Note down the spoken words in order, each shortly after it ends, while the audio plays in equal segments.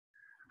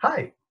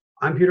Hi,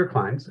 I'm Peter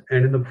Kleins,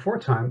 and in the before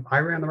time, I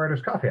ran the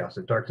Writers Coffeehouse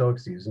at Dark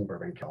Delicacies in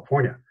Burbank,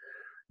 California.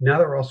 Now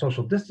that we're all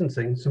social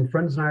distancing, some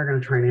friends and I are going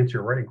to try and answer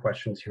your writing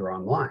questions here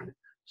online.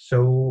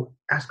 So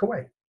ask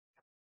away.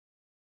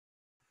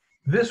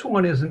 This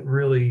one isn't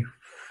really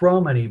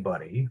from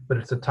anybody, but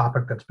it's a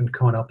topic that's been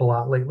coming up a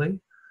lot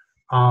lately,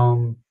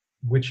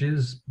 which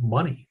is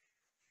money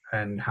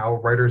and how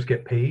writers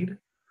get paid.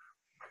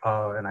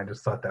 And I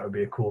just thought that would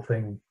be a cool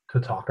thing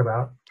to talk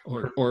about.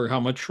 Or how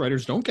much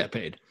writers don't get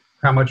paid.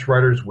 How much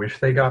writers wish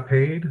they got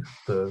paid.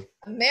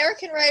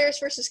 American writers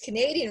versus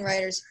Canadian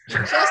writers. We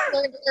just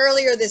learned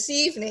earlier this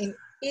evening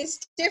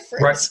is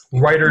different.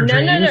 Writer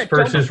dreams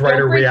versus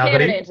writer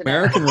reality.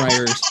 American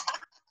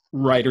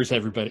writers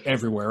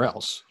everywhere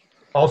else.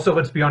 Also,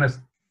 let's be honest,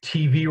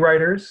 TV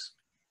writers.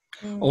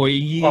 Oh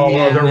yeah. All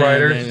other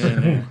writers.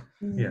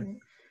 Yeah.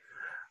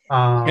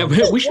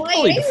 We should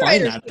probably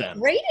define that then.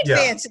 Great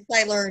advances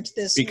I learned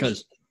this week.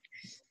 The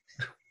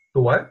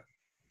what?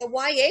 The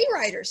YA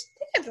writers,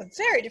 they have a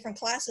very different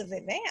class of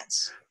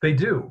advance. They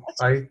do.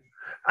 I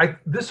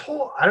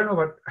don't know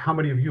about how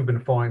many of you have been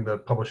following the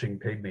Publishing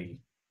Paid Me.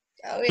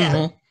 Oh yeah.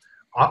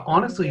 Mm-hmm.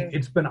 Honestly,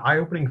 it's been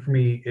eye-opening for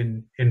me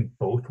in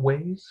both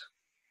ways.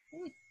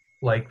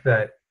 Like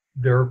that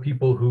there are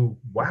people who,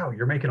 wow,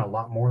 you're making a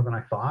lot more than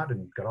I thought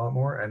and got a lot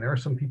more. And there are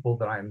some people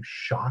that I'm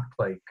shocked,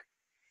 like,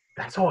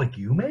 that's all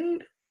you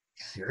made?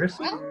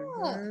 Seriously?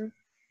 Oh,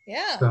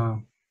 yeah.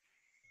 So,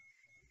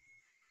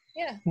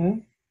 yeah. Hmm?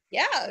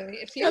 Yeah.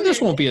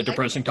 This won't be a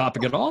depressing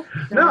topic at all.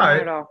 No, not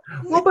at all.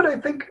 Well, but I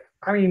think,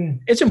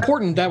 it's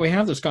important that we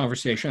have this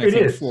conversation, I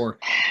think, for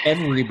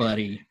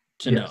everybody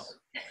to know.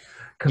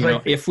 Because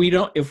if we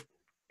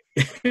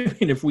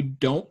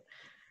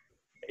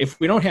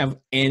don't have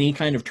any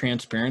kind of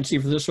transparency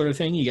for this sort of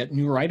thing, you get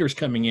new writers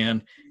coming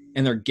in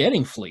and they're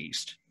getting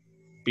fleeced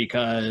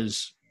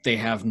because they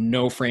have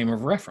no frame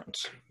of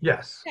reference.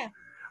 Yes. Yeah.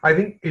 I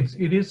think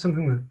it is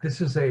something that this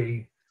is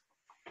a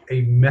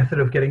method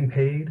of getting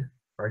paid,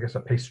 or I guess a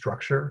pay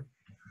structure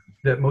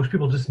that most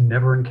people just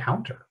never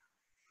encounter.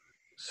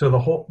 So the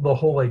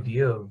whole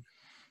idea of,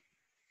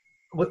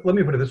 let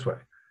me put it this way.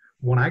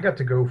 When I got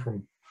to go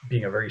from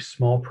being a very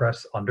small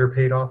press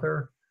underpaid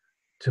author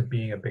to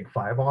being a big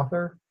five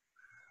author,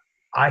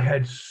 I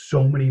had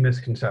so many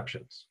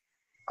misconceptions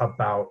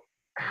about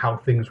how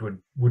things would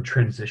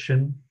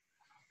transition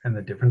and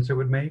the difference it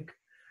would make.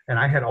 And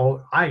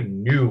I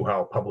knew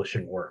how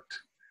publishing worked,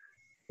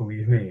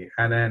 believe me.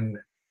 And then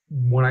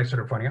when I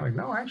started finding out, like,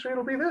 no, actually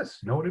it'll be this.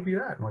 No, it'll be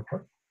that. I'm like,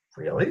 what?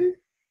 Really?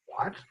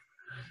 What?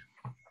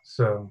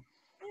 So,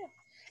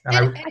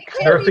 and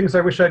there are things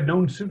I wish I'd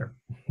known sooner.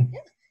 Yeah.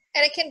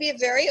 And it can be a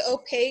very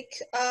opaque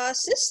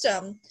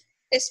system,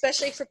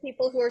 especially for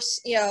people who are,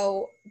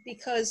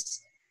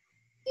 because,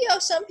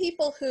 some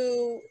people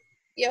who,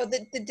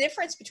 the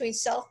difference between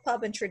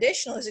self-pub and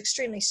traditional is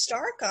extremely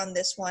stark on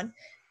this one.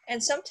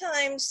 And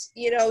sometimes,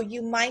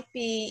 you might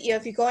be,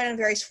 if you're going on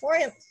various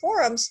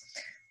forums,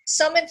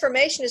 some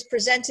information is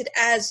presented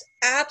as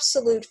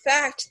absolute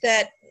fact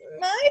that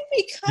might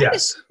be kind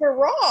of super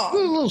wrong. A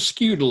little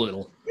skewed a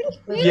little.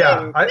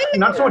 Yeah,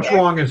 not so much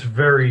wrong as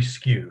very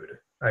skewed,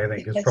 I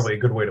think is probably a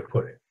good way to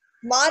put it.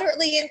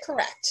 Moderately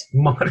incorrect.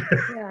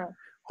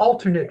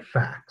 Alternate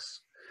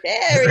facts.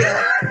 There we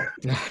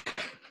go.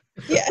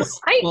 Yes.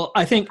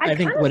 I think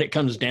what it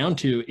comes down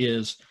to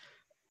is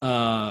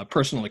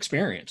personal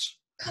experience.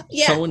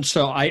 Yeah. So and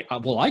so, I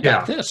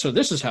got this, so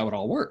this is how it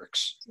all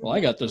works. Well, I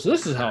got this.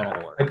 This is how it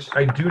all works.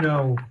 I do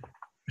know,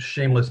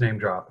 shameless name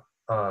drop.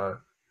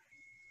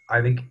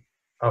 I think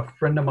a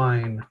friend of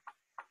mine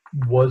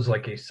was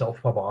like a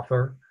self-pub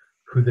author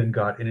who then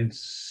got an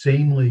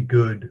insanely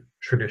good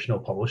traditional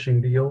publishing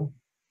deal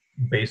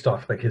based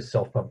off like his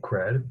self-pub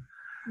cred.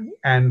 Mm-hmm.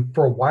 And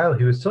for a while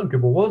he was telling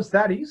people, well, it's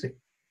that easy.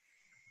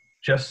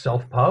 Just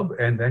self-pub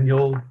and then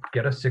you'll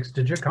get a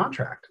 6-digit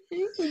contract.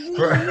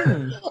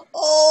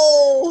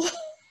 Oh.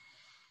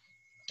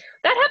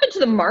 That happened to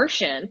The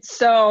Martian,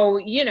 so,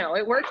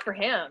 it worked for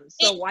him.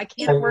 So why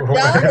can't it work for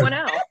everyone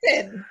else?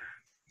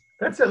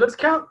 That's it. Let's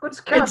count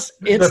it's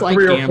the like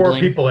 3 or gambling. 4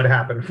 people it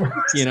happened for.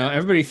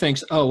 Everybody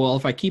thinks, oh, well,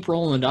 if I keep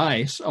rolling the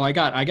dice, I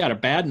got a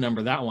bad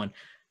number, that one.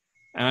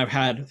 And I've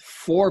had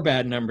 4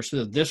 bad numbers.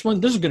 So this is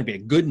going to be a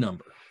good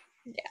number.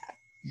 Yeah.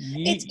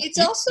 It's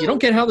also, you don't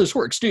get how this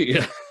works, do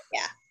you?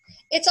 Yeah.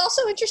 It's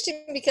also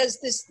interesting because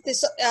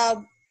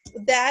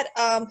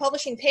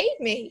Publishing Paid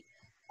Me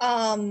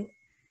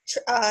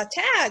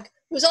tag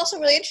was also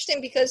really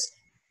interesting because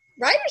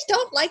writers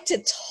don't like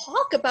to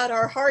talk about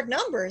our hard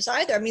numbers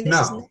either. I mean, this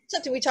is not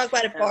something we talk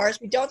about at bars.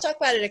 We don't talk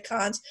about it at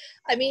cons.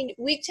 I mean,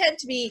 we tend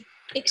to be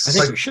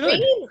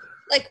extreme.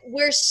 Like,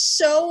 we're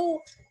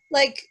so,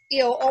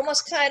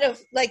 almost kind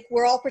of like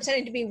we're all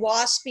pretending to be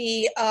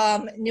waspy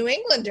New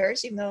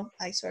Englanders, even though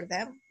I sort of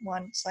am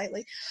one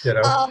slightly. We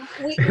are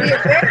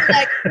very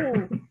like,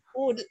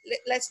 ooh,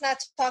 let's not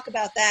talk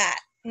about that.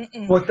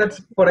 Mm-mm.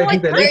 I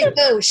think that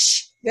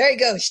very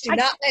gauche. Do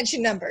not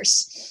mention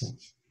numbers.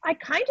 I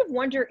kind of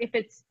wonder if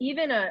it's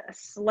even a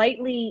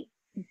slightly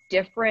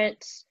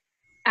different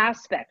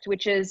aspect,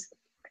 which is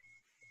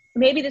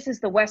maybe this is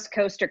the West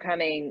Coaster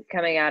coming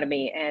out of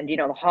me, and you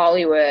know, the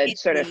Hollywood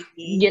sort of,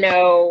 you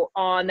know,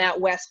 on that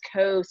West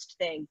Coast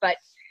thing, but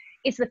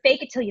it's the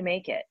fake it till you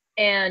make it.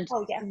 And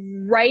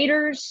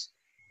writers,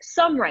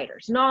 some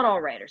writers, not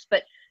all writers,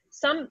 but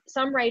some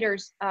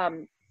writers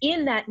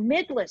in that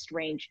mid-list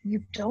range,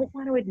 you don't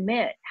want to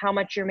admit how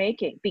much you're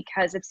making,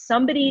 because if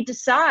somebody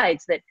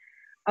decides that,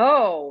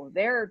 oh,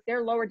 they're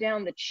lower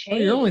down the chain. Oh,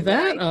 you're only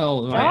that?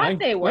 Oh, thought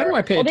they were. Why do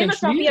I pay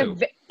attention to you?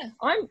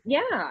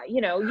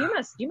 You know,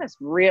 you must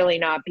really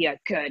not be a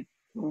good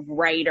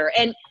writer,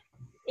 and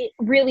it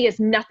really has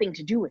nothing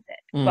to do with it.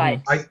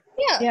 But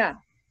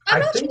I'm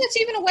not sure that's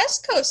even a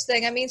West Coast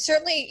thing. I mean,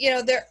 certainly, you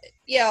know,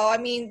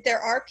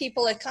 there are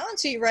people at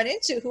cons who you run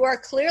into who are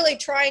clearly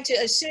trying to,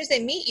 as soon as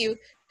they meet you,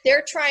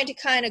 they're trying to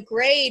kind of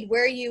grade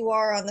where you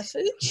are on the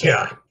food chain.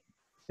 Yeah.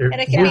 And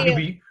it can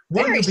be a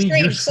very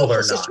strange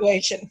social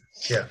situation.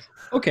 Yeah.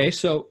 Okay,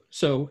 so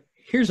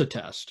here's a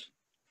test.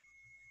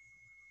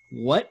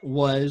 What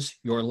was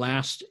your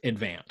last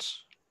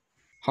advance?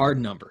 Hard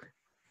number.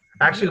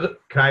 Actually,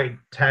 can I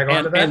tag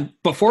on to that? And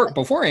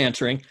before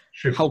answering,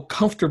 Shoot. How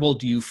comfortable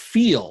do you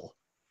feel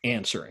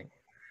answering?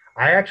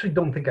 I actually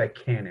don't think I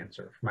can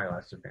answer for my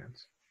last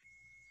advance.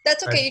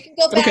 That's okay. You can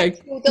go back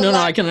to the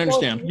I can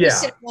understand.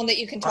 recent one that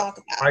you can talk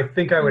about. I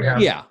think I would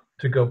have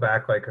to go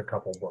back like a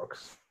couple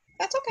books.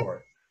 That's okay. For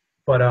it.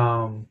 But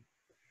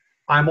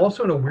I'm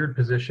also in a weird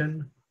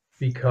position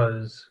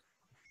because,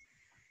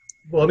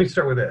 well, let me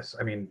start with this.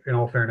 I mean, in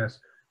all fairness,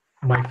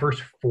 my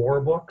first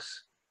 4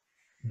 books,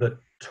 the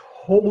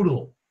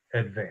total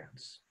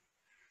advance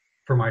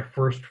for my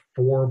first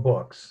 4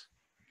 books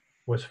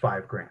was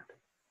 $5,000.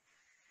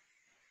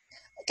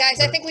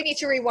 Guys, I think we need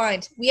to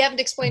rewind. We haven't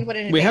explained what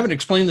an advance. We haven't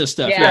explained this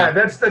stuff. Yeah,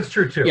 that's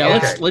true too. Yeah,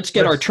 okay. let's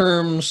get our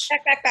terms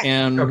back.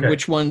 and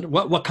which one,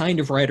 what kind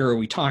of writer are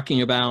we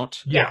talking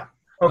about? Yeah.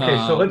 Okay,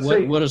 so let's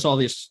say what is all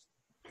this?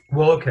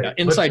 Well, okay,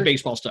 inside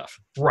baseball stuff.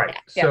 Right.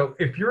 Yeah. So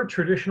if you're a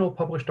traditional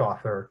published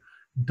author,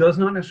 does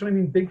not necessarily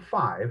mean Big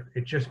 5.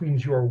 It just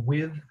means you are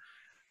with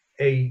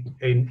a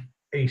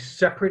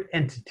separate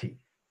entity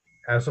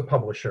as a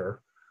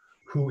publisher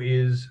who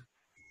is,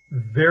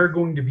 they're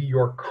going to be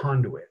your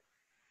conduit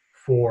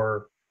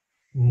for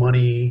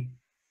money,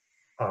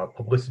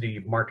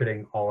 publicity,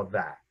 marketing, all of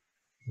that.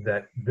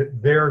 That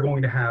they're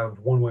going to have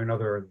one way or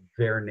another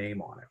their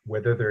name on it,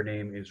 whether their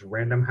name is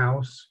Random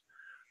House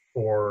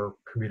or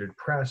Commuted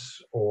Press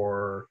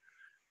or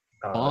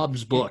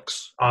Bob's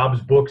Books,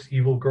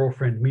 Evil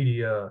Girlfriend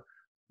Media.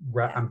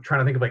 I'm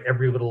trying to think of like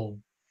every little,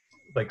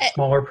 like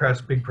smaller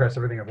press, big press,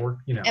 everything I've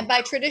worked, you know. And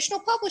by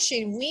traditional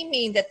publishing, we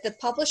mean that the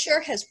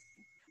publisher has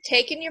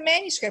taken your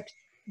manuscript.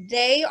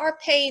 They are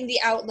paying the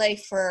outlay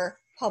for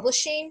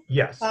publishing,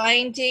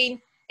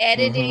 binding,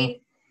 editing,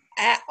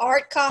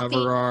 art copy.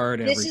 Cover art,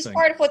 this everything. Is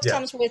part of what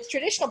comes with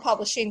traditional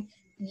publishing.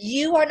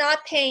 You are not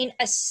paying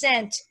a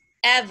cent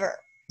ever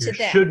to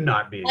them. Should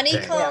not be. Money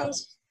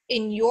comes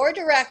in your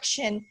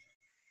direction.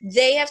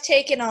 They have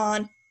taken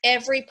on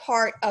every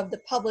part of the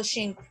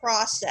publishing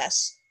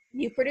process.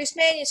 You produce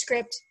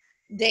manuscript,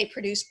 they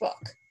produce book.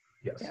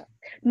 Yes. Yeah.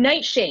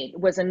 Nightshade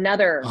was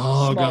another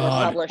smaller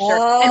publisher,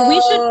 and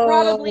we should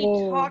probably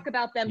talk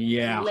about them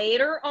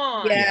later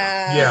on.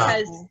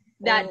 Because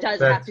that does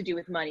have to do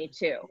with money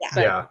too.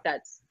 But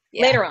that's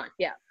later on.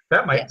 Yeah.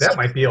 That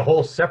might be a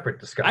whole separate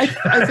discussion.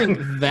 I think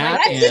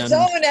that's its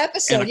own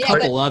episode. And a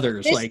couple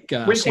others like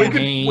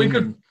we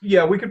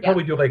could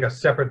probably do like a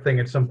separate thing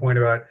at some point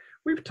about.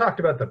 We've talked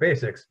about the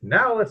basics.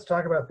 Now let's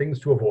talk about things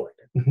to avoid.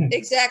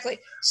 Exactly.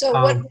 So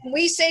when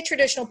we say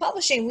traditional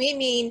publishing, we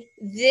mean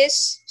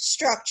this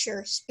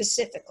structure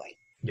specifically.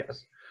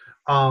 Yes.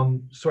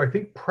 So I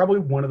think probably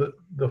one of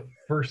the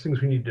first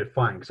things we need to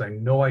define, because I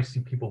know I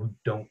see people who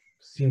don't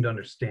seem to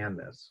understand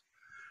this,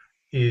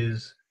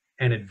 is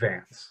an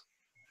advance.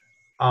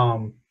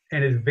 An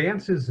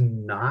advance is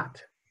not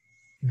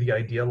the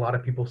idea a lot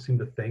of people seem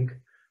to think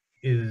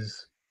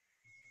is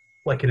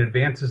like an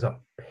advance is a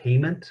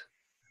payment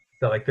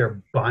that like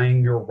they're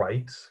buying your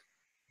rights,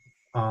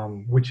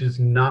 which is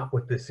not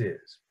what this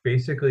is.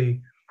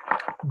 Basically,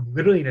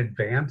 literally an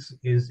advance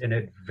is an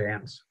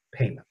advance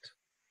payment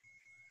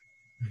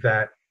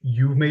that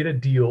you've made a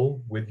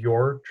deal with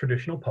your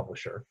traditional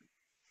publisher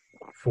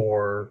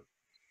for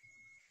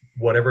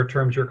whatever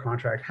terms your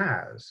contract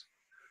has.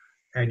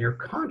 And your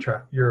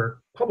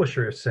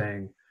publisher is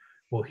saying,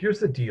 well, here's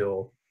the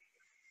deal.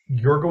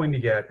 You're going to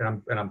get,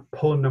 and I'm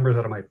pulling numbers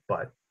out of my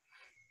butt,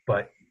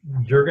 but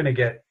you're going to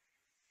get,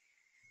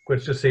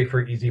 let's just say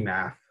for easy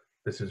math,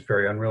 this is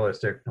very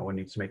unrealistic. No one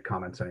needs to make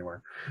comments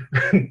anywhere.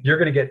 You're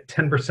going to get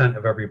 10%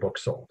 of every book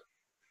sold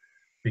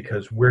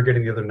because we're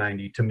getting the other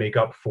 90 to make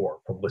up for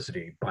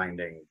publicity,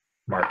 binding,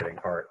 marketing,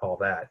 art, all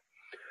that.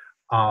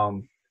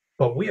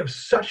 But we have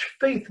such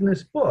faith in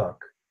this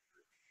book,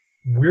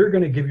 we're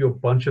going to give you a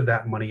bunch of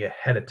that money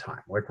ahead of time.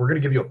 Like we're going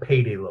to give you a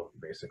payday loan,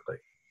 basically.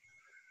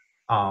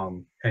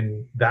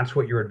 And that's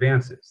what your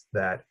advance is,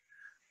 that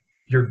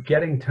you're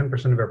getting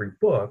 10% of every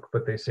book,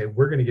 but they say,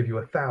 we're going to give you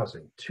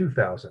 1,000,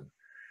 2,000.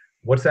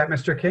 What's that,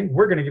 Mr. King?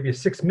 We're going to give you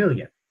 6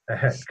 million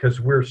ahead because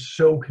we're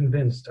so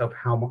convinced of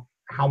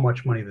how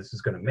much money this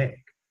is going to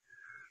make.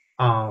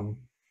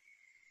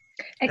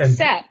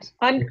 Except,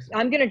 I'm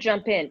going to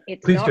jump in.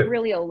 It's Please not do.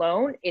 really a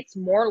loan. It's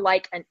more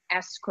like an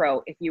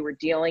escrow if you were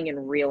dealing in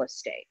real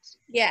estate.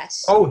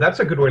 Yes. Oh, that's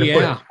a good way to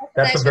put it.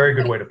 That's a very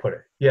good way to put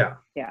it. Yeah.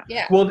 Yeah.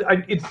 Yeah. Well,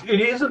 it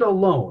isn't a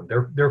loan.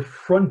 They're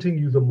fronting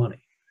you the money.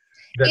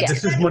 That It's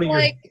this is kind money of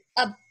like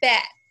a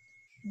bet.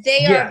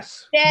 They are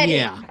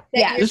betting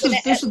that you're this is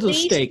at the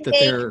least stake that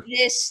make they're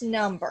this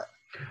number.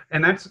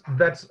 And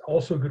that's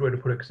also a good way to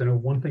put it, because I know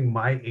one thing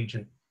my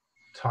agent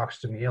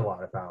talks to me a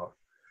lot about.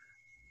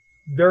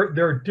 There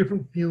are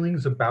different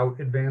feelings about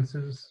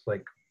advances,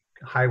 like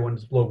high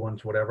ones, low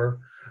ones, whatever.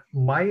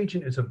 My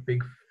agent is a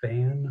big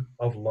fan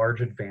of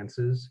large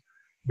advances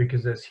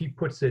because, as he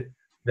puts it,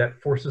 that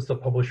forces the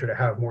publisher to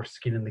have more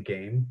skin in the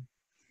game.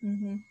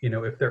 Mm-hmm. You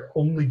know, if they're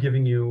only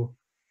giving you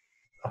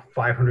a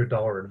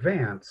 $500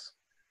 advance,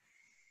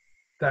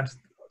 that's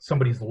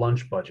somebody's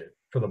lunch budget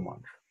for the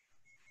month.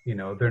 You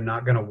know, they're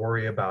not going to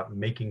worry about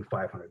making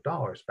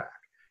 $500 back.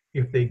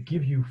 If they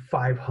give you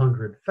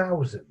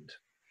 500,000,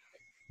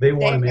 they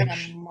want to make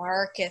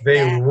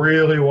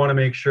really want to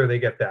make sure they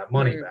get that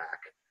money back,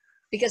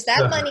 because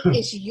that money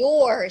is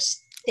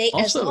yours.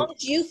 As long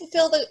as you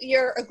fulfill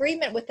your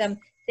agreement with them,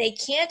 they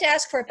can't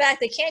ask for it back.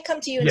 They can't come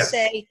to you and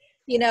say,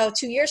 2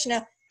 years from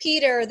now,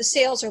 Peter, the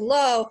sales are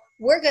low.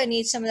 We're going to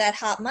need some of that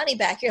hot money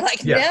back. You're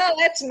like, no,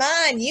 that's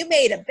mine. You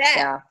made a bet.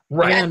 Yeah.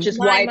 Right. That's just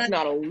why it's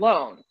not a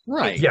loan.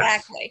 Right.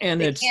 Exactly.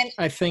 And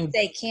I think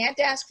they can't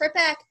ask for it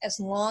back as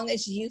long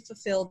as you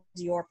fulfilled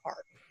your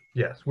part.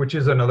 Yes, which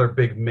is another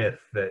big myth,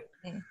 that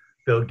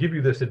they'll give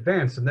you this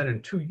advance and then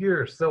in 2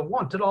 years they'll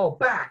want it all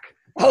back.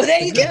 Oh,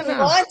 they can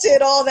want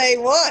it all they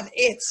want.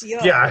 It's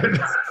yours. Yeah.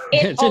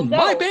 It's in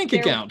my bank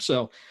account.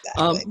 So,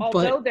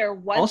 although there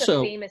was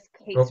a famous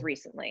case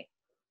recently.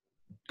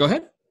 Go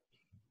ahead.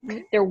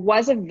 There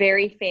was a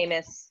very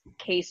famous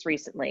case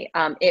recently.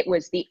 It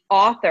was the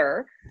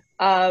author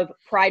of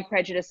Pride,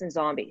 Prejudice, and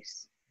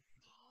Zombies.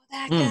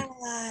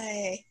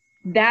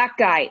 That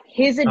guy,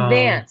 his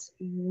advance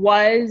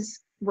was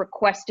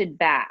requested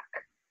back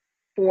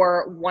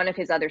for one of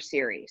his other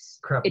series.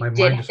 Crap,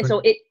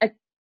 so it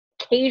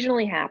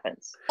occasionally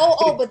happens.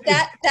 But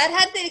that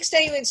had the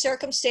extenuating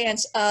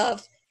circumstance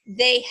of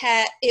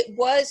it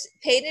was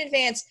paid in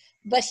advance,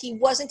 but he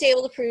wasn't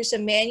able to produce a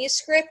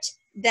manuscript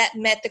that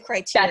met the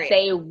criteria that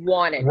they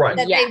wanted. Right.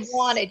 They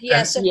wanted.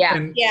 Yes.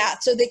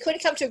 So they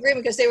couldn't come to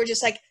agreement because they were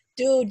just like,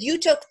 dude, you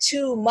took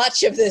too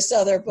much of this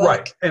other book.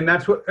 Right. And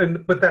that's what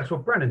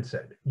Brennan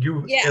said.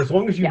 As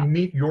long as you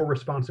meet your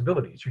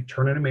responsibilities, you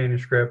turn in a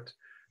manuscript,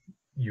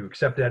 you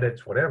accept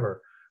edits,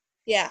 whatever.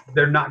 Yeah.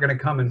 They're not going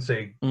to come and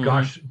say,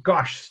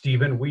 gosh,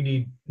 Stephen, we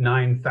need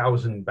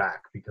 9,000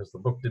 back because the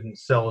book didn't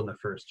sell in the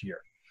first year.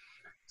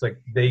 It's like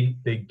they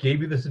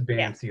gave you this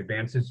advance. The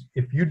advance is,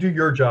 if you do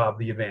your job,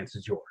 the advance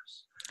is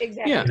yours.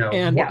 Exactly. Yeah.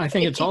 And I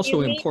think it's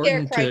also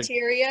important their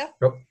criteria.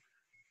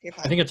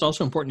 I think it's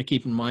also important to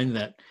keep in mind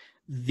that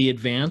the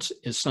advance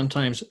is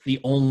sometimes the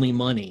only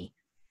money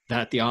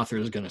that the author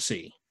is going to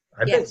see.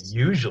 I bet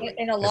usually.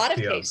 In a lot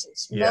of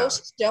cases,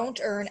 most don't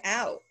earn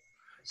out.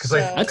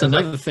 That's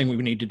another thing we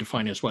need to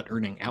define, is what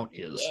earning out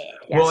is. Yes.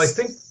 Well, I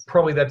think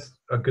probably that's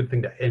a good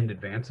thing to end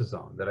advances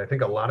on. That I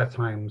think a lot of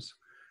times,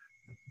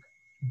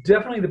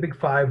 definitely the big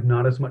five,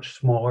 not as much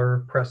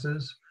smaller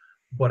presses,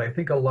 but I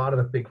think a lot of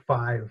the big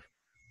five,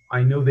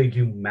 I know they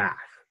do math.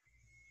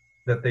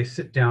 That they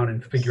sit down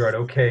and figure out,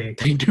 okay.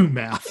 They do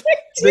math.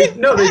 They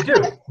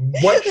do.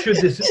 What should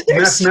this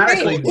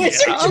mathematically?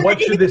 What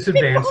should this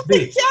advance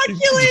be?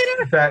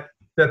 That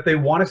they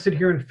want to sit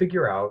here and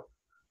figure out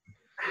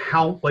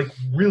how, like,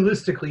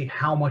 realistically,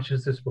 how much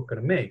is this book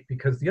going to make?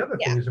 Because the other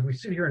thing is, if we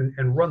sit here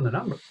and run the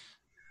numbers,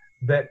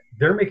 that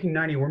they're making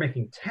 90, we're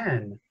making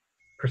 10%.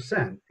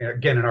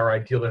 Again, in our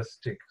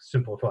idealistic,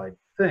 simplified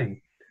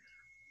thing.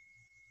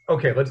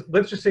 Okay,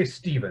 let's just say,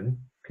 Stephen,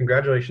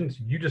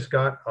 congratulations, you just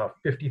got a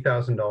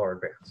 $50,000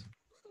 advance.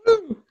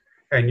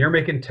 And you're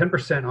making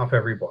 10% off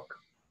every book.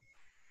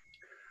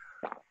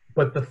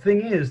 But the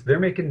thing is, they're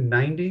making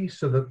 90,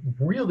 so that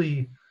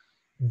really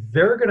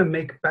they're going to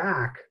make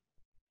back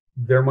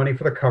their money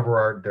for the cover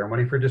art, their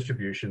money for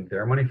distribution,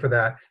 their money for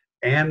that,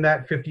 and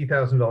that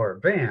 $50,000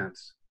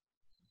 advance.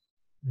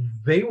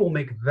 They will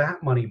make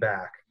that money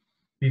back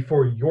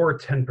before your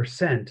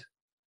 10%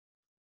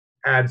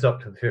 adds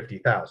up to the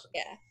 50,000.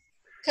 Yeah.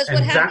 Because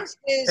what happens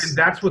is, and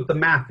that's what the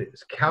math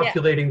is,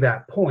 calculating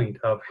that point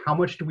of how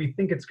much do we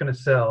think it's going to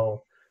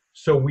sell,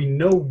 so we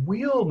know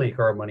we'll make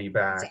our money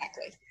back.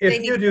 Exactly.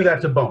 If you do,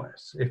 that's a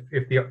bonus.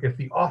 If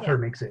the author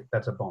makes it,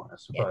 that's a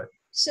bonus. Yeah. But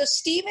so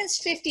Stephen's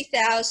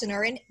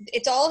 50,000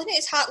 it's all in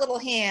his hot little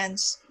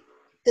hands.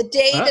 The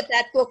day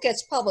that book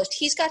gets published,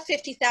 he's got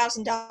 $50,000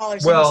 in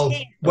his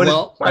hand. By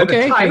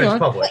the time it's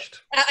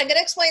published. I'm going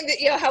to explain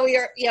how we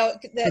are, how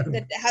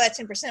that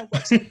 10%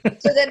 works.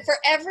 So then, for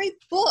every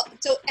book,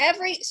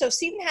 so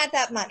Stephen had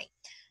that money.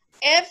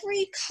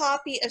 Every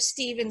copy of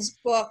Stephen's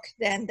book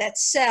then that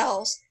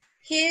sells,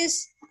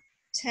 his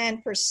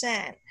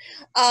 10%,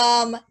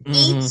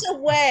 eats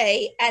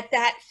away at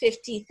that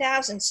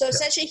 50,000. So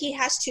essentially he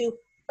has to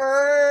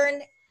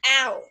earn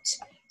out.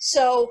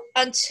 So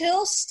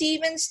until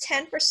Stephen's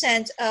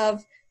 10%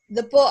 of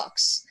the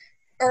books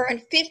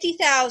earn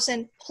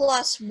 50,000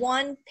 plus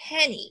 1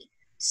 penny,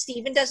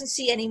 Stephen doesn't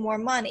see any more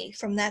money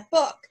from that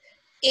book.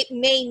 It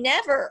may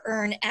never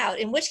earn out,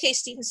 in which case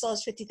Stephen still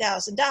has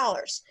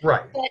 $50,000.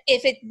 Right.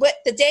 But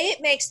the day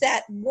it makes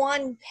that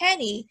 1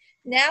 penny,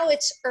 now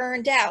it's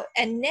earned out.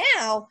 And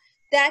now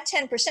that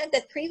 10%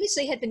 that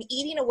previously had been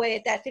eating away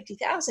at that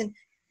 50,000,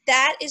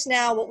 that is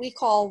now what we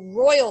call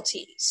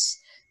royalties,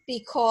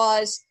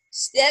 because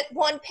that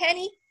 1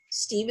 penny,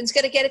 Stephen's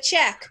going to get a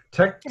check.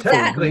 Technically,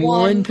 that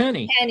 1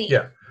 penny.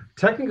 Yeah.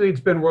 Technically, it's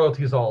been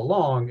royalties all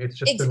along. It's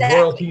just been Exactly,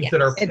 royalties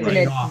that are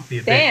paying off the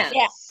advance.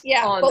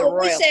 But when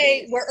we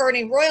say we're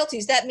earning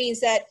royalties, that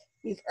means that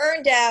you've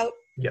earned out,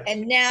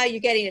 and now you're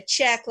getting a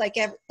check like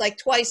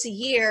twice a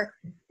year.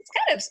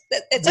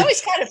 It's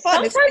always kind of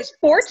fun. Sometimes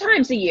 4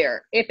 times a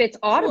year if it's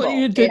audible.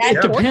 Well, it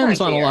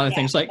depends on a lot of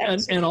things.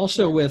 And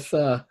also with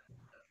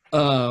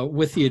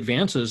the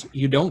advances,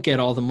 you don't get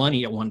all the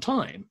money at one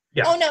time.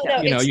 Yeah. Oh no,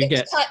 you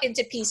get cut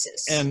into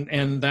pieces.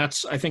 And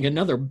that's, I think,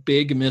 another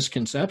big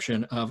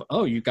misconception of,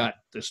 you got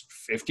this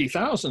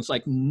 50,000. It's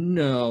like,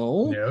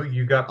 no,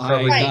 you got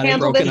probably got it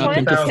broken up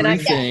into 3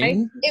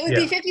 things. It would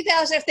be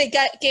 50,000 if they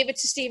gave it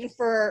to Stephen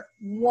for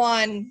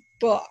 1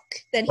 book.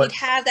 Then he'd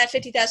have that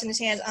 50,000 in his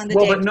hands on the day.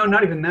 Well, but no,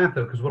 not even that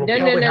though, because what'll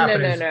probably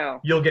happen is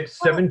you'll get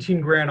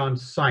 17 grand on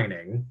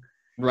signing.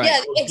 Right.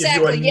 Yeah,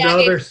 exactly. Give you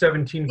another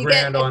 17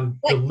 grand on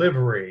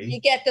delivery. You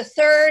get the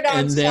third on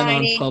and then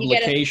signing. on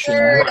publication. You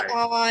get a third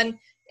on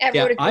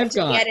everyone agreed to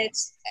get it,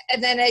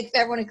 and then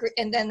everyone agreed,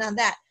 and then on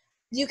that.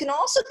 You can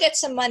also get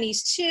some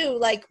monies too.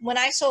 Like when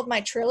I sold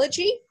my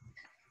trilogy,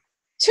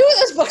 2 of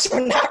those books were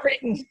not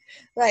written,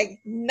 like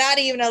not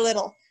even a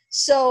little.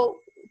 So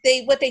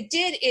what they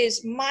did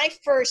is my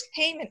first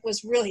payment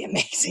was really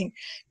amazing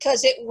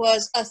because it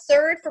was a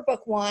third for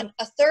book 1,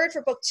 a third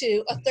for book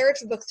 2, a third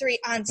for book 3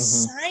 on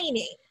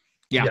signing.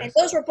 Yeah. And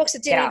those were books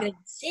that didn't even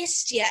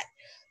exist yet.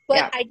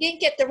 But I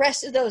didn't get the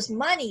rest of those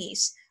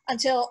monies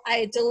until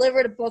I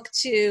delivered a book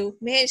 2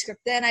 manuscript.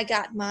 Then I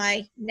got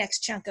my next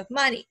chunk of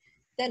money.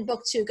 Then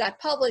book 2 got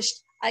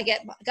published. I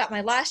got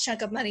my last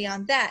chunk of money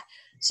on that.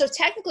 So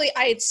technically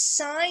I had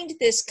signed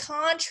this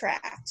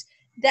contract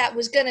that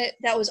was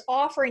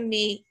offering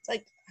me,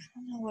 like, I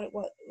don't know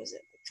what was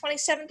it,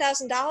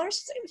 $27,000?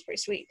 It was pretty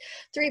sweet.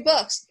 3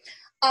 books.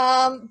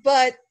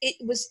 But it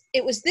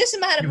was this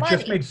amount of money. You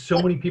just made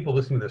so many people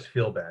listening to this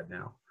feel bad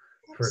now.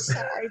 I'm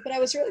sorry, but I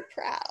was really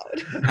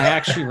proud. I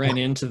actually ran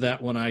into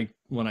that when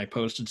I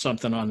posted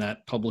something on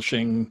that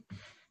publishing,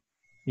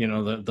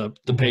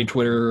 the paid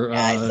Twitter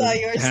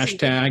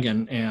hashtag,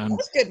 and that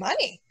was good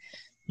money.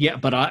 Yeah,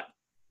 but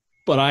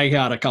I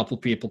got a couple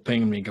people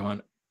pinging me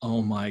going,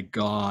 oh my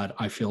God,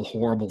 I feel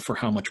horrible for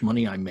how much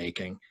money I'm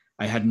making.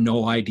 I had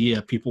no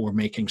idea people were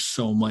making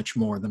so much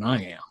more than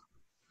I am.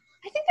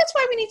 I think that's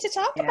why we need to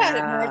talk about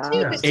it more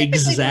too.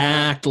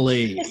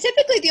 Exactly. Because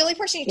typically the only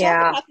person you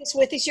talk about this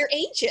with is your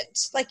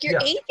agent. Like your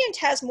agent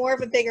has more of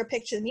a bigger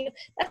picture than you.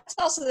 That's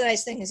also the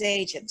nice thing as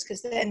agents,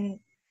 because then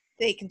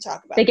they can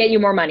talk about it. They get you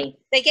more money.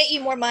 They get you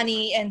more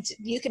money, and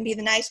you can be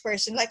the nice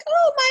person. Like,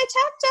 oh, my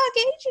Attack Dog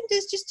agent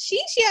is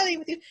she's yelling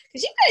with you,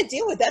 because you got to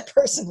deal with that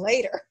person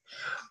later.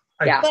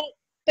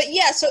 But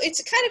yeah, so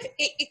it's kind of,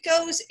 it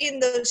goes in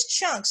those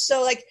chunks.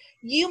 So like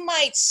you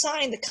might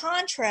sign the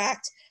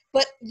contract,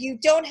 but you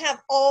don't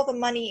have all the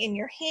money in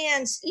your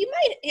hands.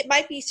 It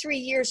might be 3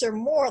 years or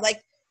more.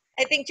 Like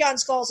I think John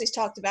Scalzi's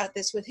talked about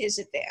this with his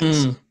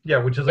advance.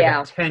 Yeah, which is like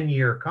a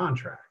 10-year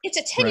contract. It's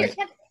a 10-year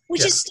contract,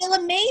 which is still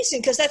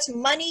amazing because that's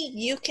money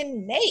you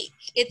can make.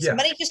 It's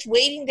money just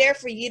waiting there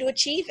for you to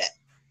achieve it.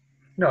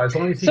 No, as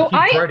long as he keeps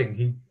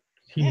writing,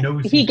 he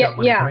knows he's got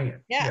money coming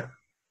in. Yeah.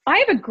 I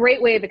have a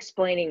great way of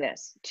explaining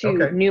this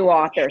to new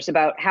authors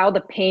about how the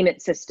payment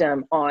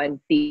system on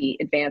the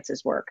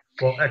advances work.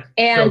 Well,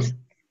 and so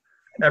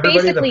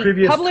everybody, the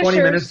previous 20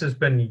 minutes has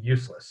been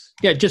useless.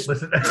 Yeah, just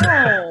listen.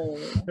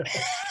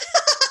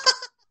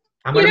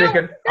 I'm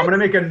gonna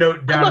make a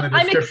note down in the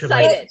description.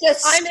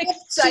 I'm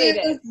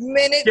excited.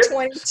 Minute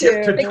 22.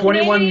 Skip to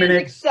 21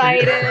 minutes.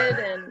 Excited,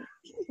 and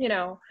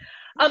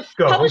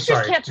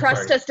publishers can't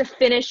trust us to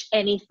finish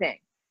anything.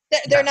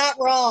 They're not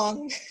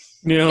wrong.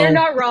 No. They're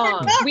not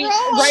wrong.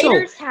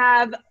 Writers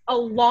have a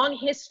long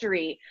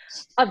history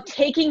of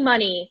taking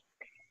money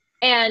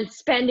and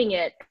spending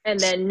it and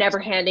then never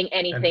handing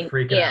anything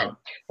in.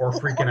 Or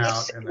freaking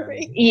out. And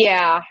then...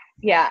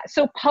 Yeah.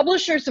 So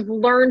publishers have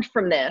learned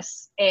from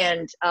this,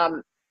 and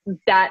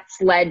that's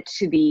led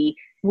to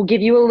we'll give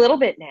you a little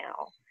bit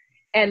now.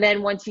 And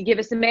then once you give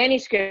us a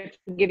manuscript,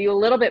 we'll give you a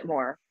little bit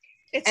more.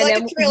 It's and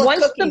like a trail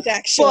of cookies,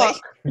 actually.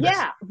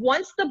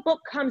 Once the book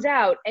comes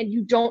out and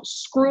you don't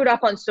screw it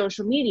up on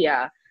social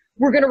media,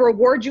 we're going to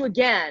reward you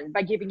again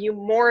by giving you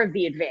more of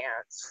the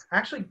advance.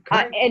 Actually,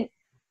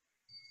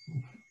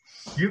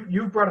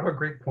 you brought up a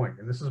great point,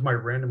 and this is my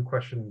random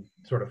question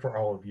sort of for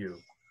all of you.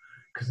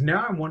 Because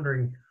now I'm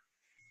wondering,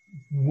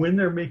 when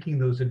they're making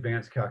those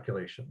advanced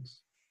calculations,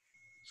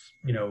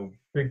 you know,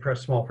 big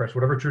press, small press,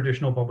 whatever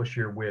traditional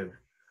publisher you're with,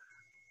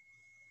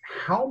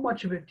 how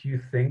much of it do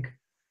you think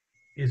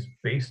is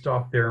based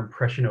off their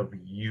impression of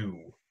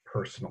you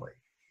personally?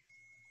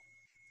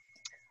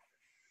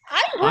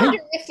 I wonder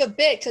if a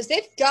bit, because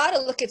they've got to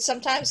look at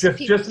sometimes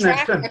people's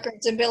track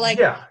records and be like,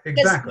 yeah,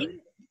 exactly.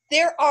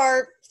 There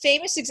are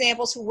famous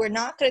examples who we're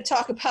not going to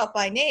talk about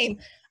by name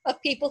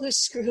of people who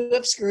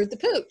have screwed the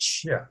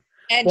pooch. Yeah.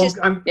 And well, just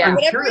I'm whatever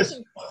curious,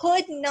 reason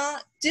could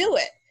not do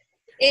it.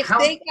 If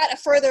they got a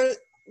further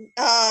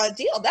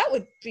deal, that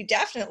would be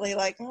definitely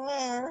like.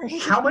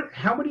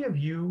 How many of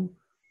you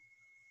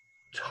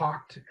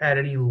talked at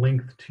any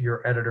length to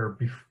your editor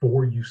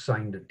before you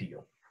signed a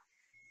deal?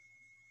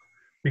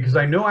 Because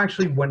I know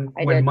actually when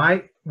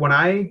I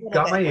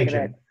got my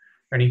agent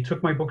and he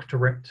took my books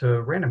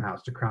to Random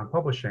House, to Crown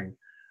Publishing,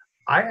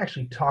 I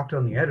actually talked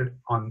on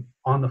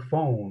the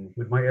phone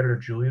with my editor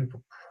Julian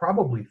for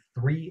probably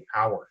 3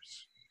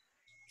 hours.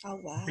 Oh,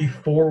 wow.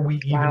 Before we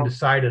even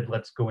decided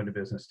let's go into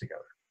business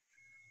together.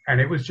 And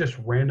it was just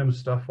random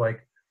stuff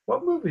like,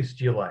 what movies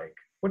do you like?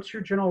 What's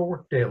your general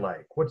workday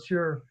like? What's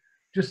your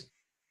just,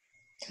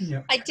 you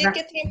know. I did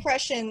get the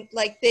impression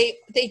like they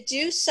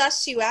do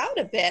suss you out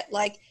a bit.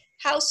 Like,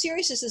 how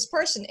serious is this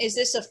person? Is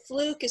this a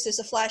fluke? Is this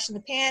a flash in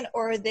the pan?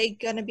 Or are they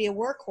going to be a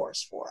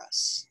workhorse for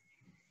us?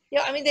 You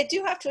know, I mean, they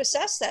do have to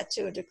assess that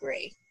to a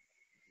degree.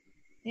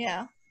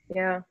 Yeah.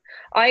 Yeah.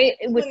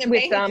 With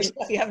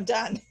stuff you haven't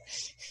done.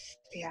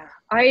 Yeah,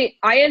 I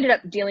ended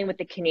up dealing with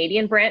the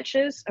Canadian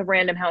branches of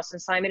Random House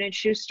and Simon &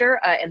 Schuster.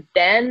 And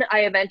then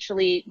I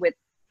eventually, with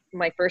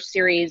my first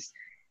series,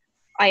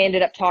 I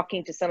ended up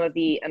talking to some of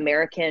the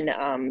American,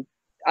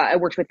 I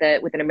worked with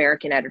an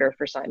American editor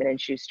for Simon &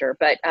 Schuster.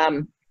 But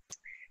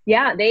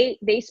yeah,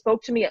 they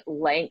spoke to me at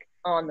length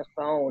on the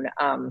phone.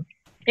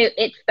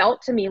 It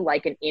felt to me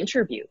like an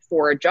interview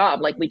for a job.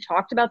 Like, we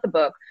talked about the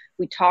book,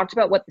 we talked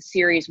about what the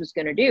series was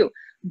going to do.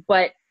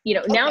 But you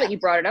know, now that you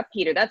brought it up,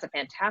 Peter, that's a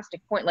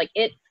fantastic point. Like,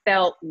 it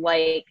felt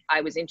like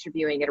I was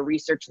interviewing at a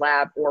research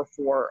lab or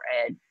for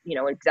a, you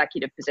know,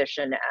 executive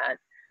position at,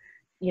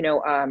 you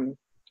know,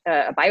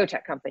 a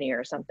biotech company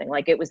or something.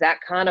 Like, it was that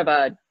kind of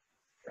a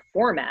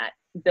format,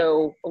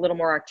 though a little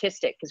more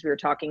artistic, because we were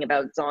talking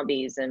about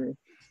zombies and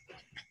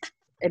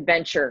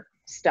adventure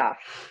stuff.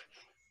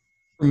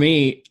 For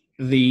me,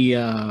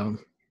 the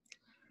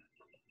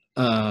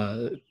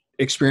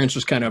experience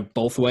was kind of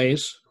both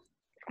ways.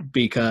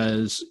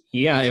 Because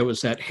it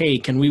was that, hey,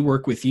 can we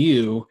work with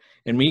you?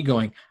 And me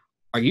going,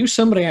 are you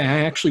somebody I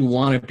actually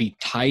want to be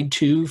tied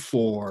to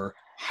for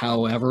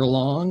however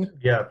long?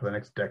 Yeah, for the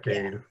next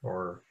decade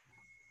or,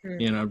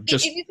 you know,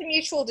 just. It is a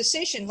mutual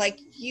decision. Like,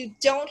 you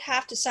don't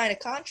have to sign a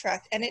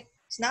contract, and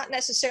it's not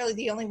necessarily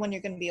the only one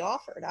you're going to be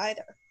offered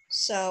either.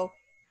 So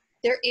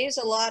there is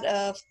a lot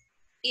of,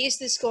 is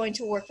this going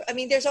to work? I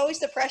mean, there's always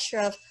the pressure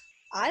of,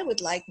 I would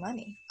like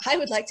money. I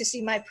would like to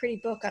see my pretty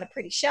book on a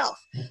pretty shelf.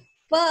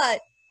 But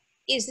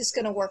is this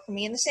going to work for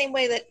me? In the same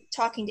way that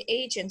talking to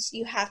agents,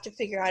 you have to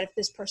figure out if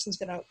this person's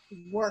going to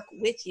work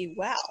with you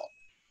well.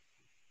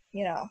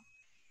 You know,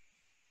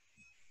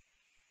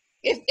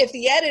 if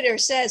the editor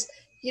says,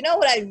 you know,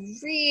 what I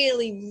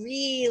really,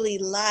 really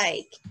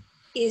like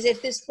is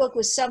if this book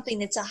was something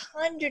that's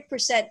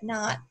 100%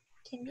 not,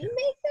 can you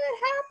make that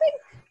happen?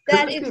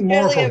 That is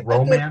really a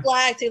good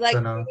flag to like,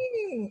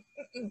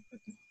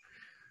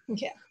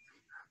 yeah.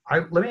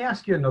 Let me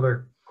ask you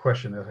another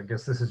question. I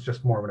guess this is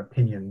just more of an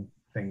opinion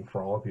thing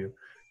for all of you,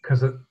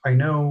 because I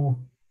know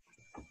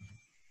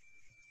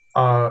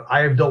I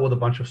have dealt with a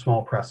bunch of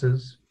small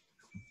presses,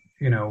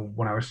 you know,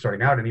 when I was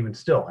starting out, and even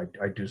still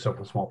I do stuff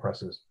with small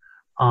presses.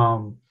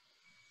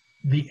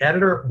 The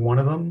editor, one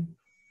of them,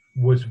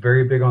 was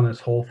very big on this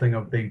whole thing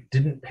of they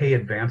didn't pay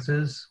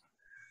advances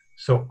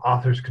so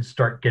authors could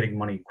start getting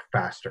money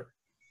faster.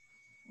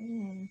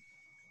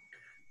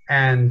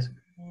 And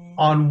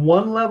on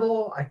one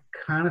level, I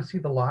kind of see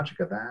the logic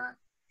of that.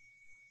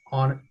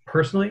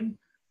 Personally,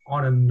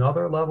 on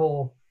another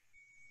level,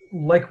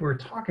 like we were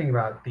talking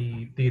about,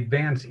 the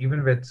advance, even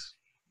if it's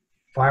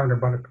 $500,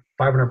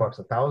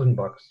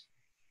 $1,000,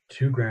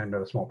 $2,000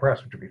 at a small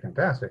press, which would be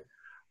fantastic.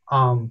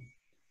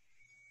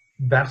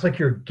 That's like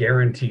your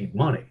guaranteed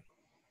money.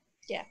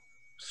 Yeah.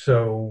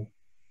 So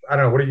I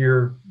don't know. What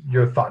are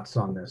your thoughts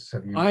on this?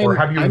 Have you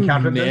encountered this?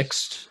 I'm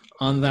mixed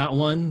on that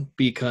one,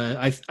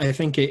 because I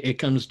think it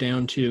comes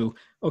down to,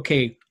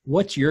 okay,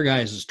 what's your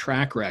guys'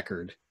 track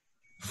record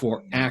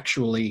for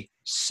actually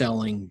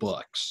selling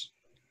books?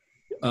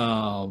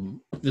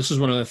 This is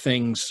one of the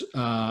things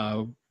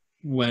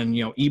when,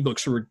 you know,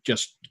 ebooks were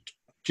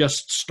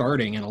just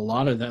starting, and a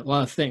lot of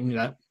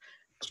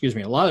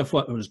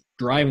what was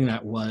driving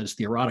that was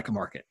the erotica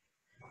market,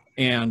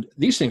 and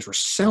these things were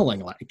selling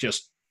like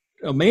just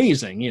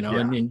amazing, you know.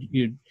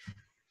 Yeah.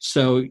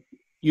 So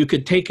you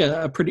could take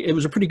it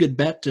was a pretty good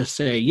bet to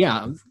say,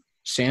 yeah,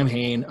 Sam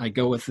Hain, I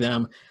go with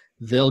them,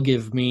 they'll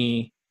give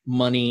me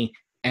money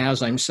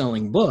as I'm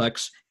selling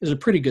books, is a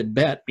pretty good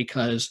bet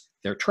because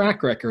their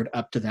track record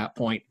up to that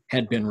point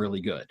had been really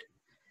good.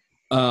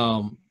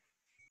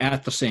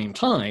 at the same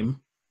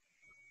time,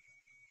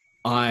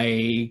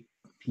 I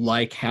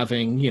like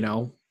having, you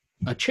know,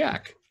 a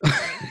check.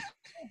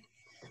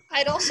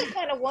 I'd also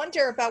kind of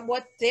wonder about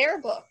what their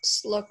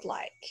books look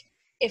like.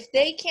 If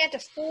they can't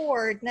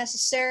afford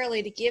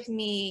necessarily to give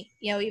me,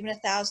 you know, even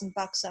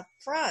 $1,000 up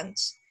front,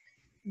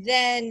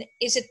 then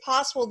is it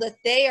possible that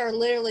they are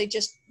literally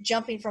just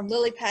jumping from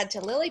lily pad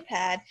to lily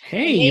pad?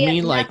 Hey, you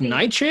mean like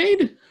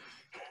Nightshade?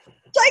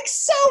 Like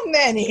so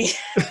many.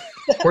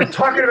 We're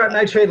talking about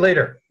Nightshade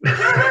later.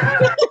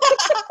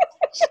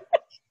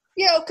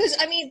 You know, because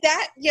I mean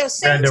that, you know,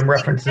 random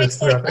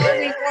references like,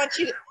 oh,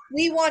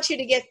 we want you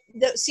to get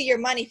see your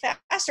money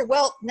faster.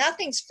 Well,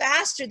 nothing's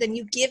faster than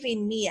you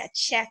giving me a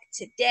check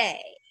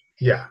today.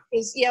 Yeah.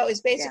 Is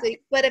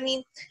basically, but I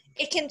mean,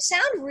 it can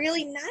sound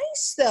really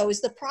nice though,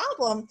 is the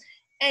problem,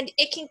 and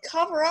it can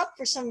cover up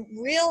for some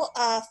real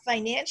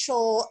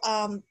financial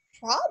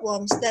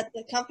problems that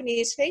the company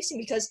is facing,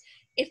 because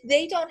if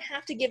they don't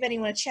have to give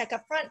anyone a check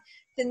up front,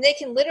 then they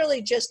can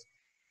literally just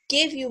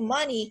give you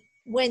money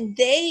when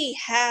they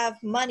have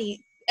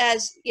money,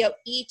 as you know,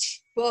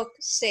 each book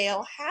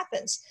sale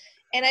happens.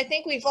 And I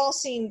think we've all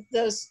seen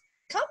those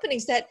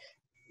companies that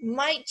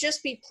might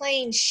just be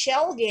playing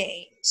shell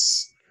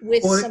games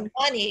with some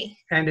money.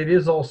 And it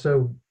is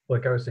also,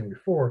 like I was saying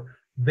before,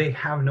 they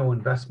have no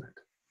investment.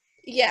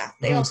 Yeah,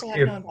 they also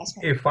have no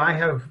investment. If I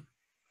have,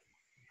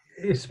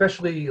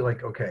 especially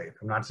like, okay,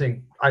 I'm not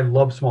saying I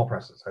love small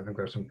presses. I think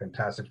there's some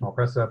fantastic small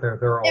presses out there.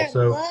 There are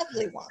also,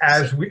 lovely ones.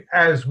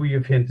 as we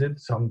have hinted,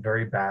 some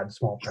very bad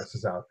small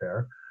presses out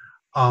there.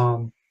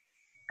 And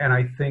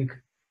I think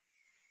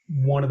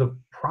one of the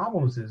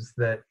problems is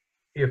that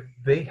if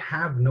they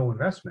have no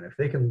investment, if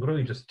they can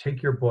literally just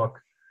take your book,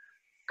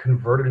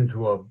 convert it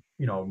into a,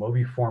 you know,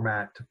 Mobi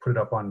format to put it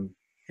up on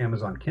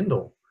Amazon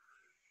Kindle,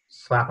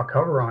 slap a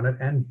cover on it,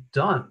 and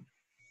done.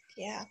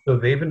 Yeah. So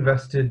they've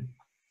invested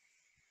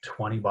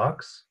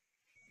 $20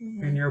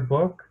 in your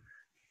book.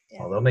 Yeah.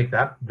 Well, they'll make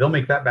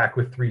that back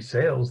with 3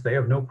 sales. They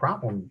have no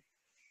problem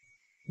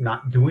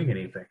not doing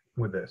anything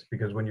with this,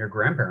 because when your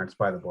grandparents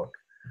buy the book,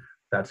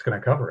 that's going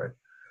to cover it.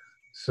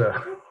 So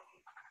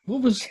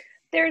what was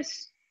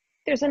there's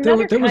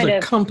another there was a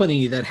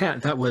company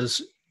that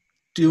was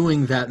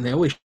doing that, and they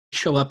always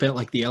show up at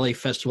like the LA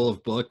Festival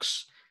of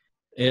Books.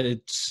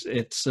 It's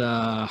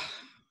God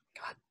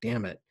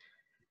damn it,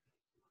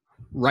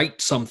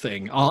 Write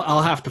something.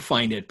 I'll have to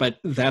find it, but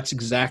that's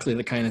exactly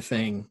the kind of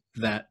thing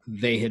that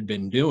they had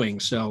been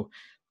doing. So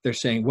they're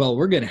saying, well,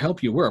 we're going to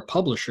help you. We're a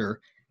publisher,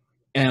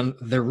 and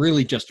they're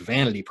really just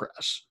vanity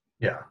press.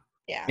 Yeah.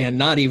 Yeah. And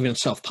not even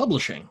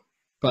self-publishing.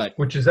 But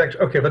which is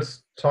actually okay.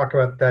 Let's talk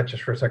about that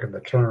just for a second. The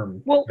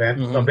term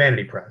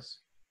vanity press.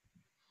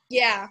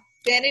 Yeah,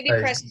 vanity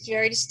press is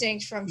very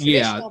distinct from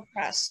traditional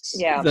press.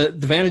 Yeah, the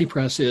vanity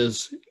press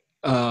is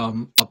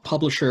a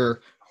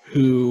publisher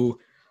who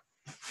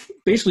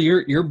basically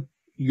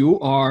you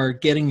are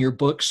getting your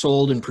book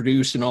sold and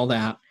produced and all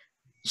that,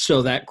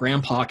 so that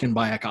grandpa can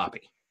buy a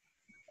copy.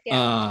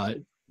 Yeah.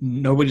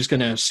 Nobody's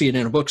going to see it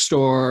in a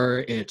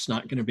bookstore. It's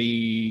not going to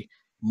be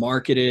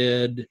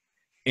marketed.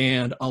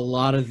 And a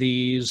lot of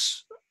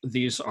these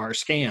are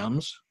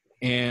scams,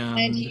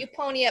 and you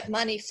pony up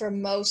money for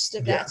most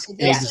of that. So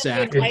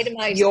exactly, an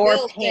itemized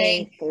you're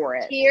paying for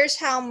it. Here's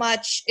how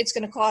much it's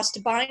going to cost to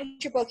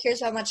bind your book.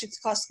 Here's how much it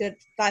costs to get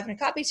 500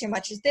 copies. Here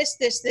much is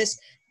this.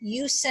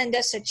 You send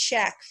us a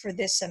check for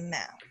this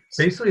amount.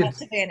 Basically,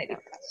 that's a vanity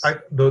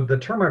press. The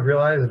term I've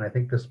realized, and I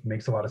think this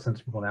makes a lot of sense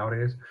to people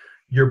nowadays,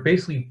 you're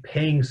basically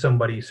paying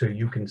somebody so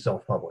you can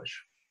self-publish.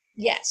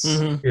 Yes,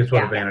 is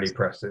what a vanity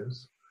press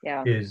is.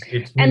 Yeah,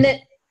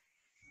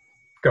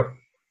 go.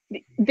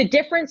 The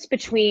difference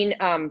between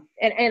and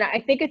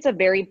I think it's a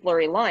very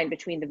blurry line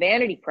between the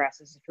vanity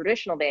presses, the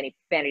traditional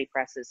vanity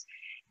presses,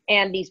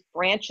 and these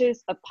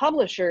branches of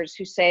publishers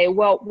who say,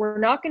 well, we're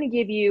not going to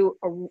give you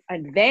an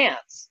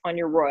advance on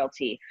your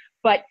royalty,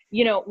 but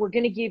you know, we're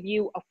going to give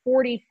you a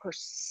 40%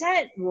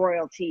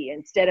 royalty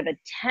instead of a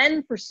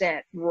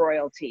 10%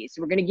 royalty.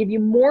 So we're going to give you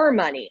more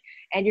money,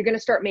 and you're going to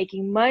start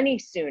making money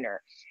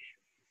sooner.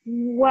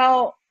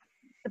 Well,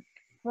 the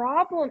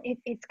problem,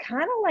 it's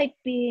kind of like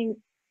being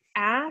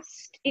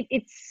asked,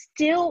 it's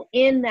still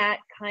in that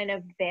kind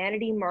of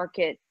vanity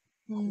market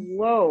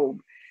globe,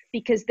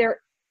 because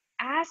they're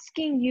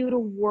asking you to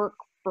work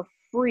for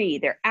free.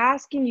 They're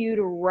asking you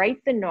to write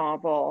the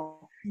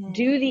novel,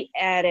 do the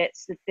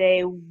edits that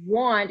they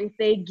want, if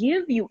they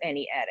give you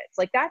any edits.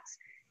 Like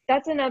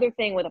that's another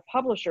thing with a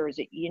publisher, is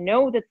that you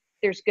know that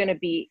there's going to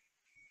be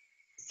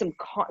some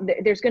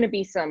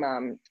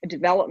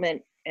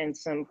development and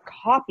some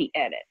copy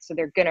edits, so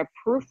they're going to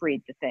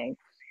proofread the thing.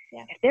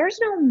 Yeah. If there's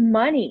no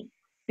money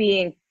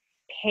being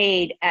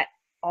paid at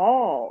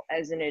all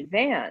as an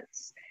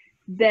advance,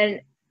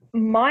 then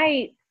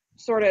my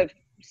sort of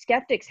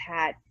skeptic's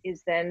hat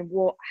is then,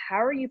 well,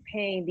 how are you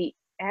paying the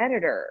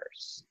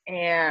editors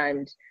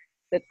and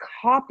the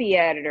copy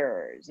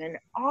editors, and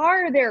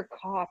are there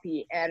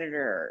copy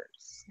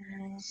editors?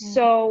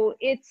 So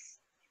it's,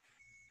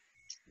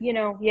 you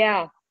know,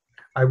 yeah.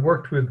 I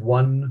worked with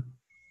one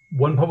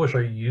one publisher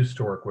I used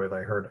to work with,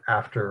 I heard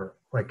after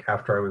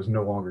I was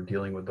no longer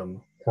dealing with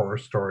them, horror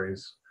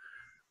stories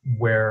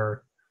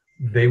where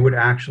they would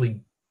actually,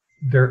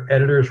 their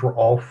editors were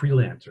all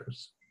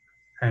freelancers.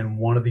 And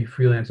one of the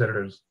freelance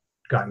editors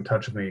got in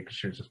touch with me because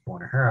she was just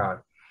pulling her hair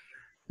out.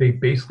 They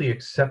basically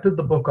accepted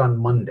the book on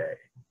Monday,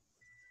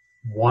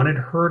 wanted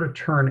her to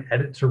turn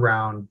edits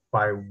around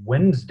by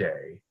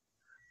Wednesday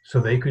so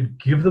they could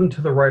give them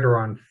to the writer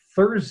on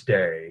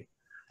Thursday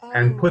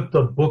and put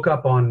the book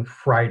up on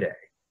Friday.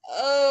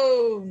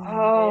 Oh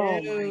no.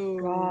 My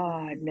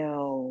God,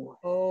 no.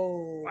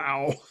 Oh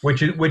wow.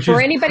 Which for is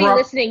anybody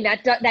listening,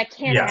 that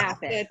can't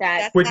happen.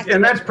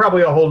 That's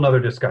probably a whole nother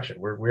discussion.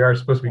 We are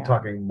supposed to be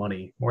talking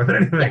money more than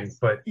anything,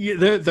 but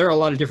there are a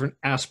lot of different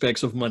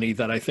aspects of money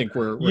that I think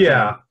we're kind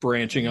of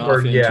branching off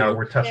into. Yeah,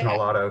 we're touching a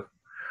lot of.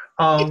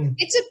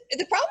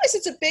 The problem is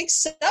it's a big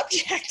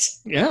subject.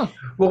 Yeah.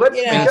 Well, and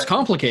it's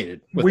complicated.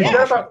 We've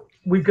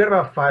got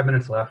about 5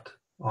 minutes left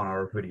on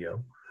our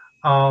video.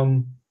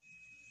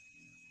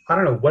 I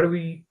don't know. What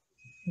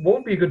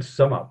would be a good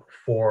sum up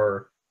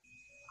for?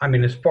 I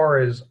mean, as far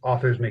as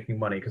authors making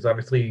money, because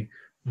obviously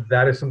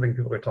that is something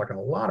people are talking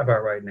a lot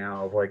about right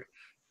now. Of like,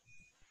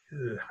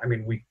 I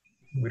mean, we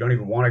don't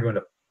even want to go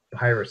into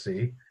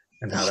piracy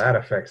and how that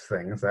affects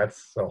things.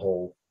 That's a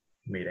whole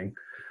meeting.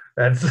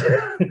 That's what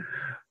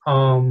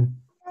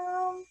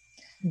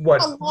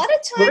a lot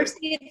of times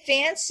the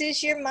advance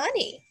is your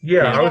money.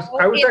 Yeah, I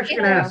was actually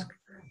going to ask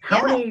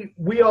how many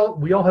we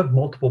all have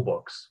multiple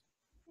books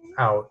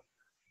out.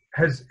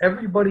 Has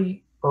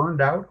everybody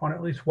earned out on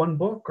at least one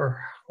book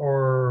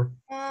or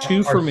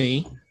two for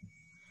me?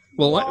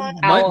 Well,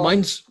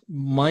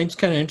 mine's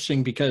kind of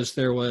interesting because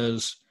there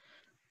was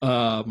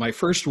my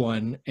first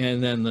one,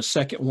 and then the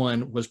second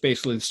one was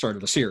basically the start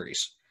of the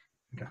series.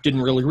 Okay.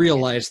 Didn't really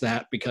realize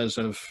that because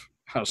of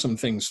how some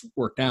things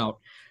worked out.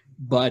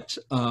 But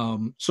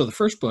so the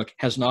first book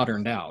has not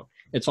earned out.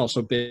 It's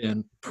also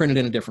been printed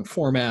in a different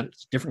format,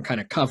 it's a different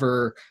kind of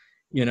cover,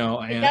 it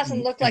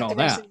doesn't look like the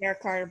rest of their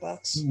Carter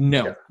books.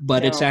 No,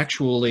 but it's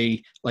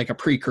actually like a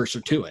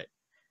precursor to it.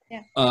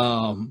 Yeah.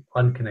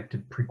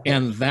 Unconnected prequel.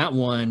 And that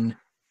one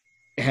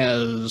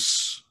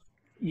has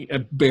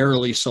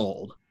barely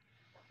sold.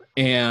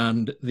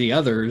 And the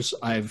others,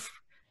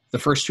 the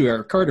first two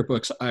Eric Carter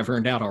books, I've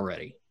earned out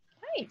already.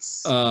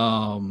 Nice.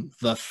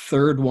 The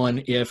third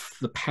one, if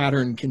the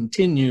pattern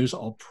continues,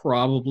 I'll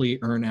probably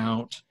earn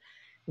out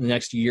in the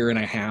next year and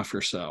a half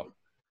or so.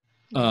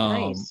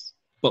 Nice.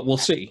 But we'll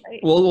see.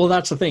 Well,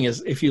 that's the thing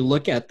is if you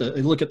look at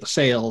the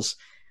sales,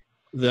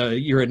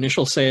 your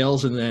initial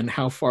sales, and then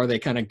how far they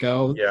kind of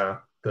go. Yeah.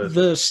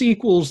 The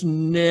sequels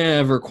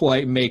never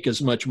quite make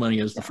as much money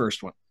as the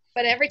first one.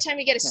 But every time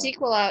you get a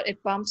sequel out,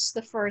 it bumps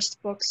the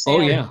first book sale. Oh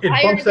yeah, it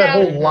bumps that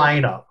whole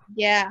lineup.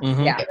 Yeah,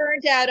 mm-hmm. I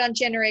earned out on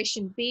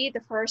Generation B,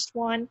 the first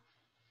one.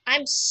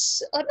 I'm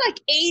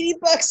like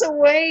 $80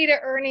 away to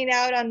earning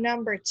out on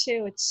number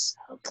 2. It's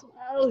so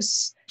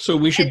close. So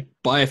we should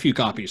buy a few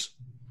copies.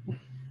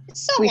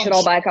 We should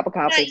all buy a couple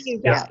copies. Not you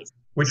guys.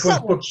 Which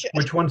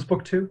one's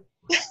book 2?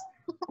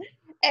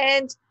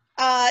 And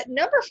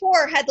number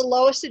 4 had the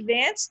lowest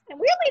advance, and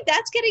really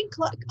that's getting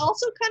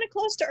also kind of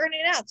close to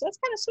earning out, so that's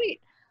kind of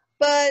sweet.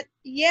 But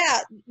yeah,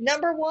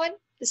 number 1,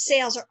 the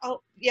sales are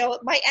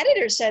my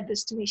editor said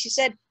this to me. She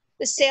said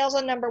the sales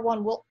on number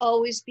 1 will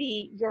always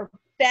be your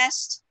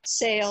best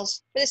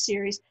sales for the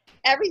series.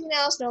 Everything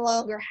else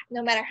no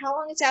matter how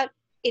long it's out,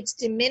 it's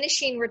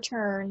diminishing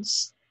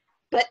returns.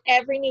 But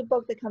every new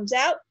book that comes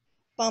out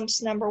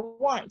bumps number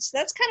 1. So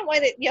that's kind of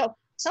why they,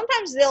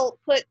 sometimes they'll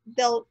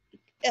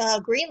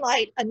green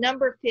light a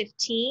number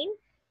 15,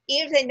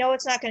 even if they know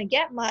it's not going to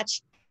get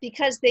much,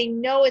 because they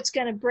know it's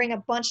going to bring a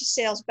bunch of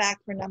sales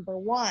back for number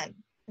 1,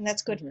 and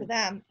that's good for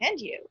them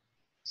and you.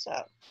 So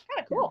kind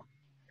of cool.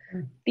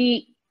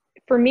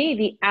 For me,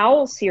 the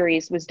Owl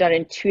series was done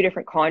in 2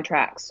 different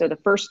contracts. So the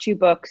first 2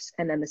 books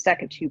and then the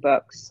second 2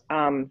 books.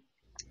 And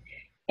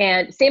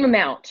same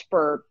amount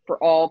for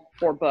all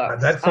 4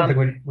 books. That's something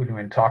we didn't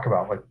even talk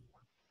about, like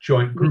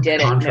joint group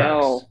contracts.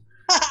 No.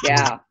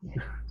 Yeah.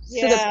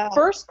 So the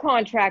first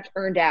contract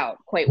earned out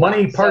quite well.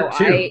 Money part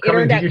 2. It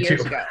earned out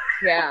years ago.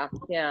 Yeah.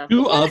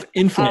 2 of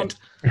infinite.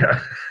 Yeah.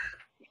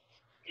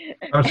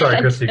 I'm sorry,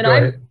 Kristi. Go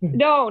ahead.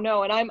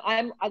 No, and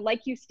I'm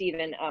like you,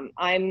 Stephen.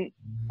 I'm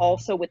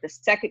also with the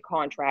second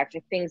contract.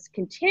 If things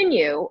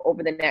continue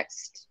over the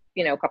next,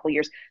 couple of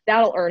years,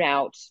 that'll earn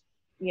out,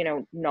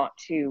 not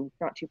too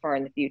far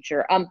in the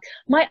future.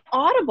 My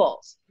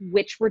Audibles,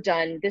 which were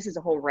done, this is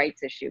a whole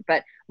rights issue,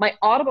 but my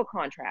Audible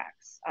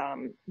contracts,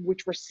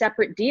 which were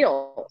separate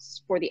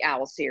deals for the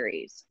Owl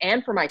series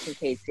and for my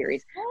Kincaid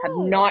series, have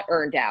not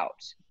earned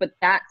out. But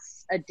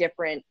that's a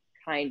different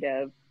kind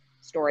of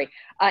story.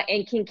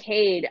 And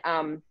Kincaid,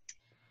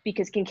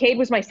 because Kincaid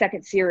was my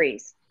second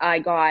series, I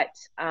think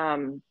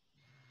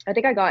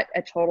I got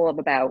a total of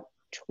about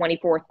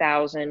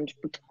 $24,000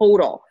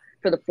 total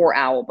for the 4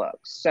 Owl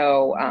books.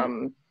 So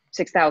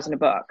 $6,000 a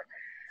book.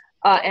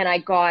 And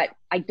I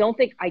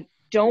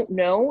don't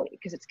know,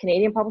 because it's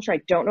Canadian publisher,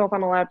 I don't know if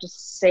I'm allowed to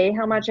say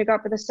how much I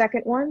got for the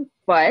second one,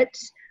 but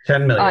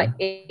 10 million.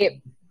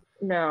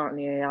 No,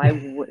 yeah,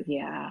 I would,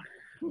 yeah.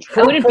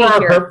 For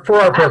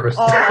our purpose.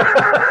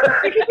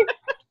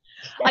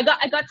 I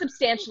got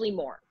substantially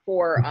more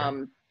for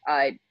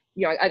I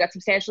got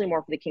substantially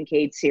more for the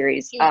Kincaid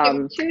series.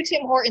 You 2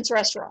 Tim Hortons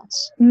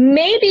restaurants.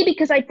 Maybe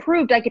because I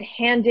proved I could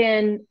hand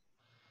in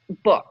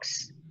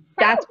books.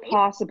 That's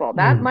possible.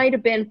 That might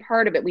have been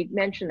part of it. We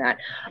mentioned that.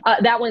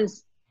 That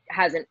one's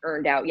hasn't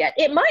earned out yet.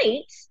 It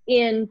might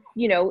in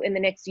the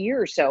next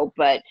year or so,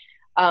 but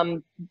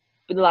the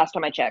last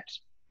time I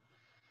checked,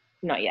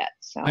 not yet.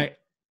 So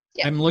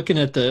I'm looking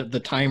at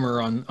the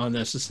timer on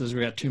this. It says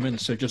we got 2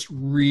 minutes, so just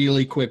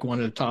really quick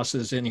wanted to toss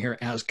this in here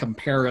as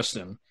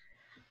comparison.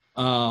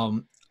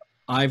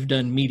 I've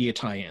done media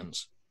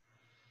tie-ins.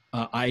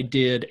 I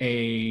did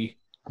a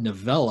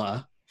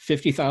novella,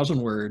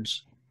 50,000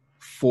 words,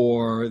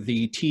 for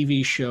the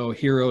TV show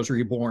Heroes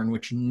Reborn,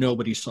 which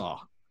nobody saw.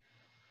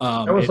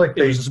 That was it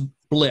was a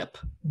blip.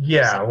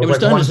 Yeah, it was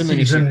done as a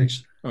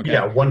miniseries. Okay.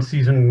 Yeah, 1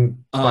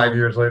 season, 5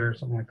 years later,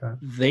 something like that.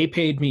 They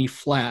paid me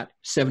flat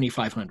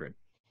 $7,500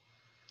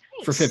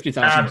 for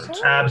 50,000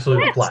 words.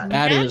 Absolutely flat.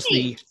 That is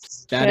the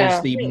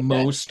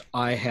most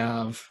I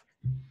have.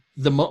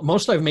 The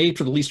most I've made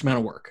for the least amount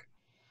of work.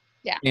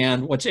 Yeah.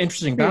 And what's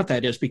interesting about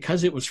that is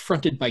because it was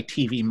fronted by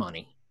TV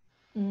money.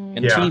 And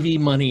TV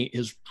money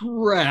is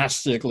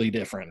drastically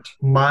different.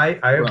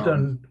 I've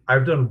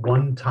done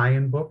one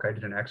tie-in book. I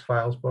did an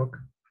X-Files book,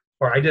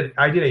 or I did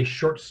a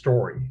short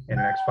story in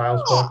an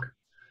X-Files book.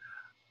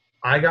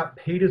 I got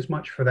paid as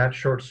much for that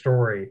short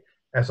story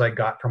as I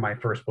got for my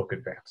first book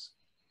advance.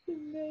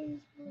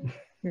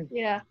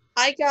 Yeah,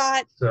 I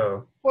got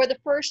for the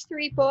first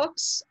 3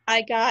 books,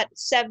 I got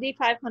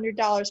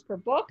 $7,500 per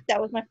book.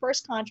 That was my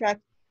first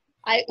contract.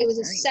 It was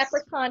a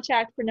separate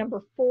contract for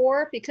number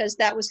 4 because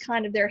that was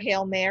kind of their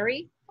Hail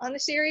Mary on the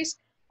series,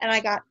 and I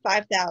got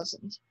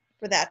 $5,000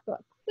 for that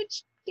book,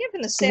 which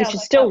given the sale, which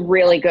is still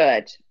really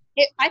good.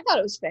 I thought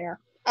it was fair.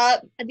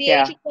 The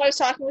agent I was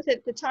talking with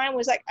at the time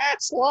was like,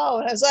 "That's low,"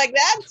 and I was like,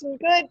 "That's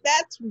good.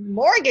 That's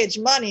mortgage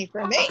money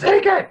for me."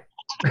 Take it.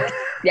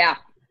 Yeah.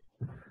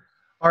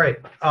 All right.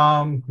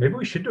 Maybe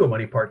we should do a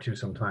money part 2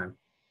 sometime.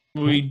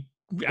 We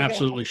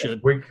absolutely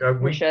should.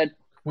 We should.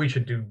 We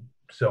should do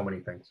so many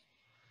things.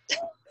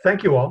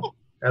 Thank you all,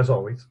 as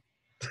always.